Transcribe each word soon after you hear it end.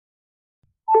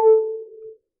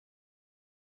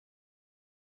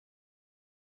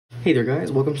Hey there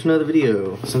guys, welcome to another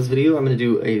video. So in this video I'm going to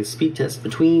do a speed test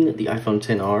between the iPhone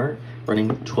XR running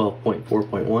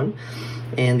 12.4.1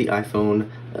 and the iPhone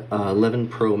 11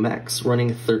 Pro Max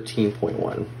running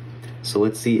 13.1. So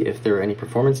let's see if there are any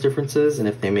performance differences and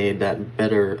if they made that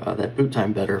better, that boot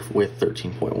time better with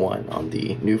 13.1 on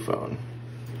the new phone.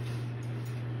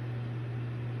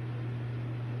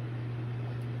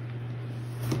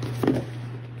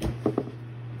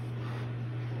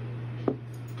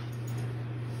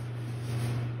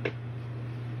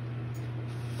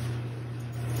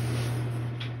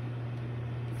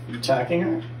 You attacking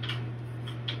her?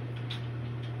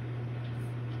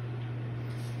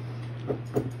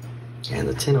 And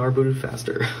the XR booted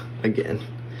faster again.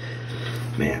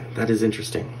 Man, that is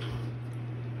interesting.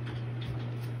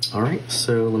 All right,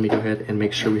 so let me go ahead and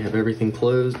make sure we have everything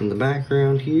closed in the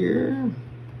background here.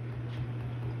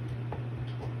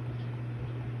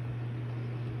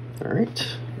 All right,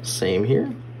 same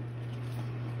here.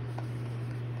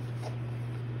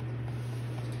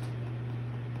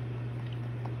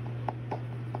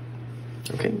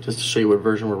 Okay, just to show you what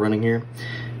version we're running here.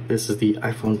 This is the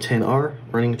iPhone XR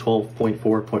running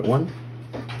 12.4.1.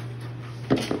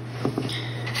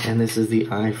 And this is the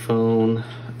iPhone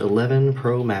 11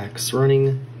 Pro Max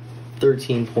running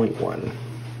 13.1.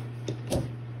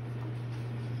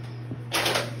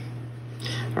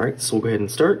 All right, so we'll go ahead and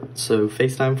start. So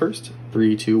FaceTime first,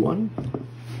 3, 2, 1.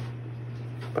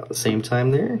 About the same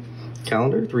time there.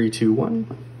 Calendar, 3, 2,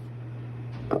 1.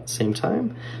 About the same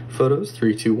time. Photos,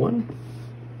 3, 2, 1.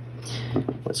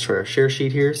 Let's try our share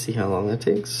sheet here, see how long that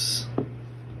takes.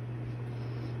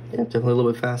 Yeah, definitely a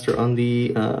little bit faster on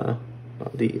the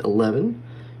 11.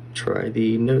 Try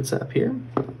the Notes app here.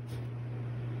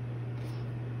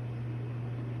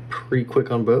 Pretty quick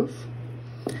on both.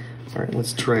 All right,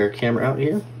 let's try our camera out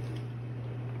here.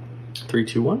 3,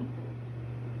 2, 1.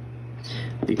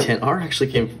 The XR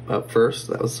actually came up first.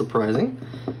 That was surprising.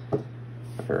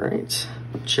 All right,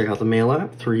 check out the Mail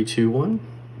app. 3, 2, 1.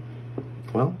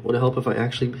 Well, would it help if I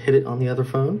actually hit it on the other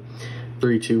phone?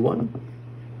 3, 2, 1.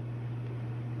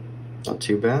 Not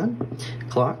too bad.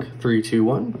 Clock, 3, 2,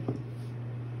 1.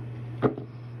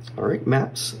 All right,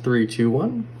 Maps, 3, 2,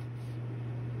 1.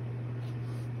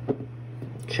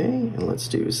 Okay, and let's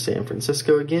do San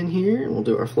Francisco again here, and we'll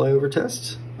do our flyover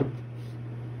test.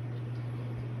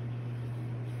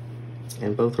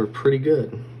 And both are pretty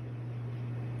good.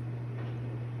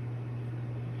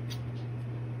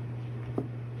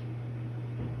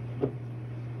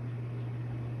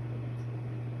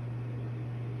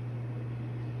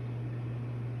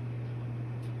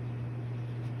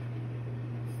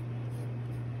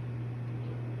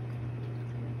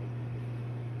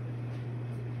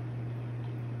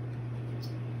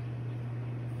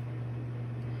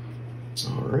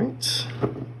 All right,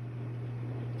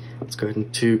 let's go ahead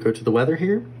and go to the weather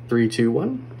here. 3, 2,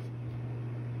 1.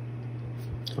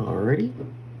 Alrighty,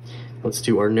 let's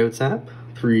do our Notes app.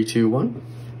 3, 2, 1.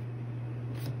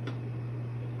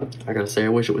 I gotta say, I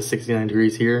wish it was 69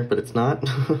 degrees here, but it's not.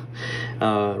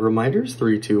 Reminders,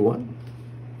 3, 2, 1.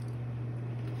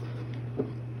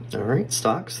 All right,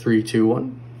 stocks, 3, 2,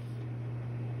 1.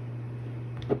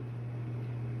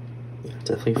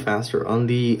 Definitely faster on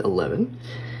the 11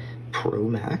 Pro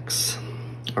Max.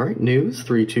 All right, news,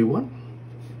 3, 2, 1.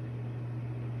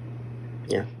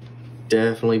 Yeah,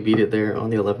 definitely beat it there on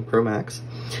the 11 Pro Max.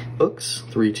 Books,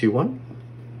 3, 2, 1.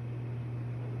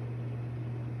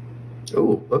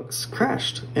 Oh, books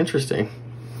crashed. Interesting.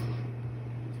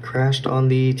 Crashed on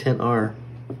the XR.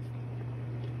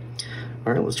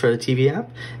 All right, let's try the TV app.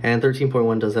 And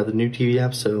 13.1 does have the new TV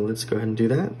app, so let's go ahead and do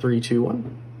that. 3, 2,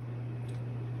 1.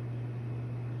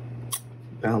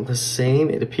 About the same.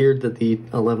 It appeared that the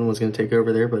 11 was going to take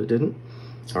over there, but it didn't.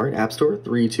 All right, App Store,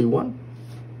 3, 2, 1.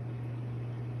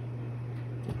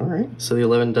 All right, so the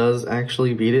 11 does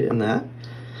actually beat it in that.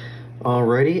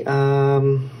 Alrighty,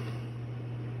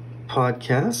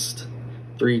 podcast,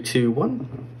 3, 2,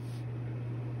 1.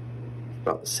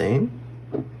 About the same.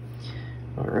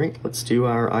 All right, let's do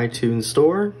our iTunes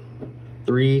Store,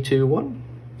 3, 2, 1.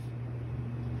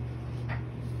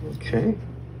 Okay,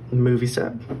 Movies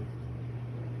tab.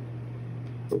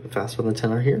 A little bit faster than the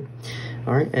XR here.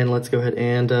 All right, and let's go ahead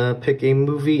and pick a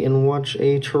movie and watch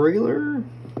a trailer.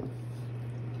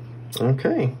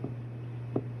 Okay.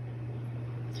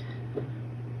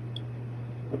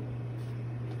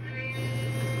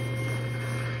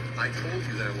 I told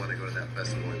you that I want to go to that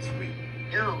festival in Sweden.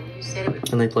 No, you said it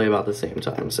would. And they play about the same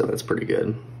time, so that's pretty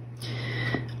good.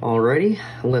 Alrighty,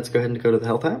 let's go ahead and go to the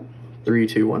Health app. 3,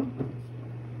 2, 1.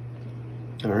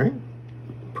 All right,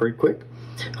 pretty quick.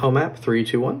 Home app, 3,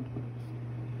 2, 1.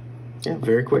 Yeah,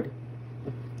 very quick.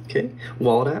 Okay,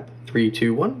 Wallet app, 3,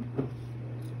 2, 1.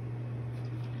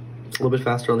 A little bit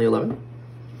faster on the 11.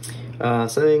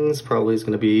 Settings probably is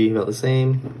going to be about the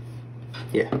same.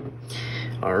 Yeah.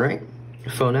 All right.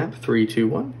 Phone app, 3, 2,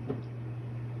 1.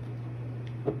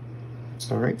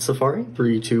 All right. Safari,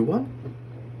 3, 2, 1.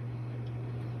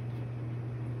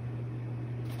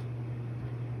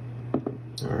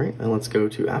 All right. And let's go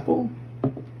to Apple.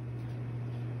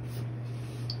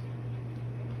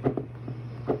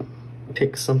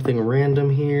 Pick something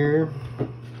random here.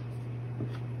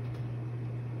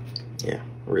 Yeah,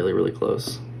 really, really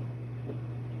close.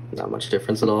 Not much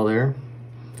difference at all there.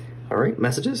 All right,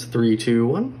 messages, 3, 2,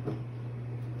 1.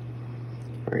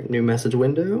 All right, new message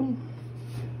window.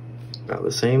 About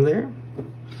the same there.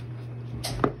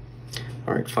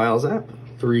 All right, Files app,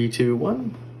 3, 2,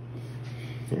 1.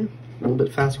 Yeah, a little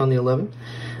bit faster on the 11.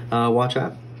 Watch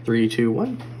app, 3, 2,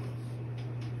 1.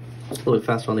 A little bit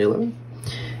faster on the 11.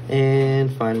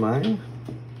 And Find My.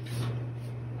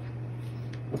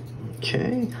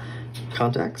 Okay,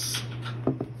 contacts.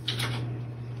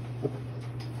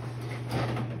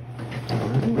 All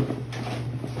right.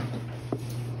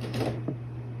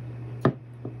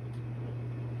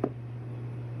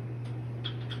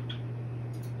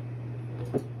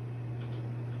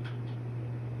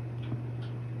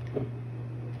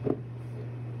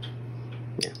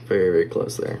 Yeah, very, very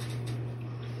close there.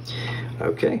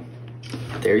 Okay.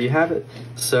 There you have it.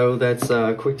 So that's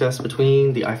a quick test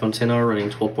between the iPhone XR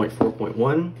running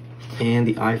 12.4.1 and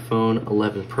the iPhone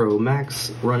 11 Pro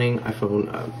Max running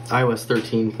iOS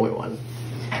 13.1.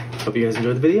 Hope you guys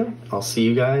enjoyed the video. I'll see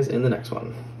you guys in the next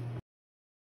one.